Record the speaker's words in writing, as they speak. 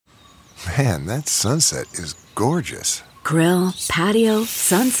Man, that sunset is gorgeous. Grill, patio,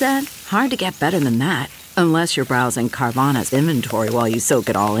 sunset. Hard to get better than that. Unless you're browsing Carvana's inventory while you soak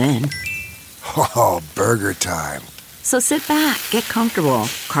it all in. Oh, burger time. So sit back, get comfortable.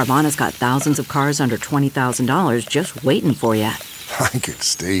 Carvana's got thousands of cars under $20,000 just waiting for you. I could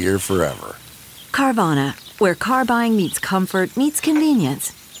stay here forever. Carvana, where car buying meets comfort meets convenience.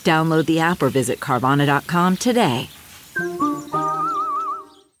 Download the app or visit Carvana.com today.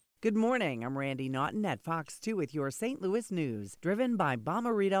 Good morning. I'm Randy Naughton at Fox 2 with your St. Louis news, driven by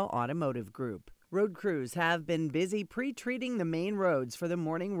Bomarito Automotive Group. Road crews have been busy pre-treating the main roads for the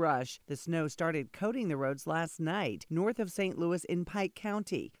morning rush. The snow started coating the roads last night north of St. Louis in Pike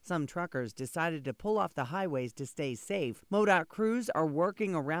County. Some truckers decided to pull off the highways to stay safe. MoDOT crews are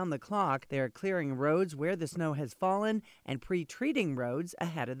working around the clock. They are clearing roads where the snow has fallen and pre-treating roads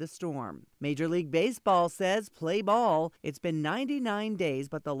ahead of the storm. Major League Baseball says play ball. It's been 99 days,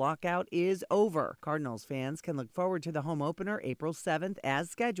 but the lockout is over. Cardinals fans can look forward to the home opener April 7th as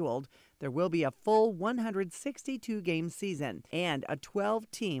scheduled. There will be a full 162-game season and a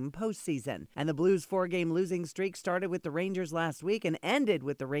 12-team postseason. And the Blues' 4-game losing streak started with the Rangers last week and ended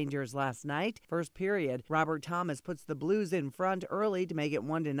with the Rangers last night. First period, Robert Thomas puts the Blues in front early to make it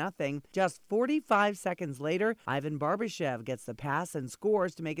 1-0. Just 45 seconds later, Ivan Barbashev gets the pass and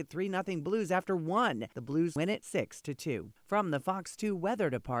scores to make it 3-0 Blues after one. The Blues win it 6-2. From the Fox 2 Weather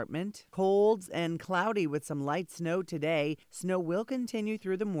Department, colds and cloudy with some light snow today. Snow will continue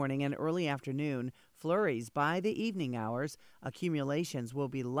through the morning and early afternoon. Flurries by the evening hours. Accumulations will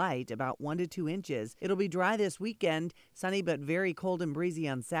be light, about 1 to 2 inches. It'll be dry this weekend. Sunny but very cold and breezy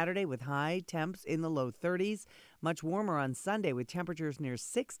on Saturday with high temps in the low 30s. Much warmer on Sunday with temperatures near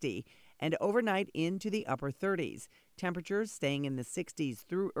 60 and overnight into the upper 30s. Temperatures staying in the 60s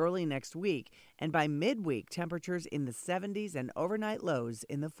through early next week. And by midweek, temperatures in the 70s and overnight lows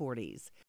in the 40s.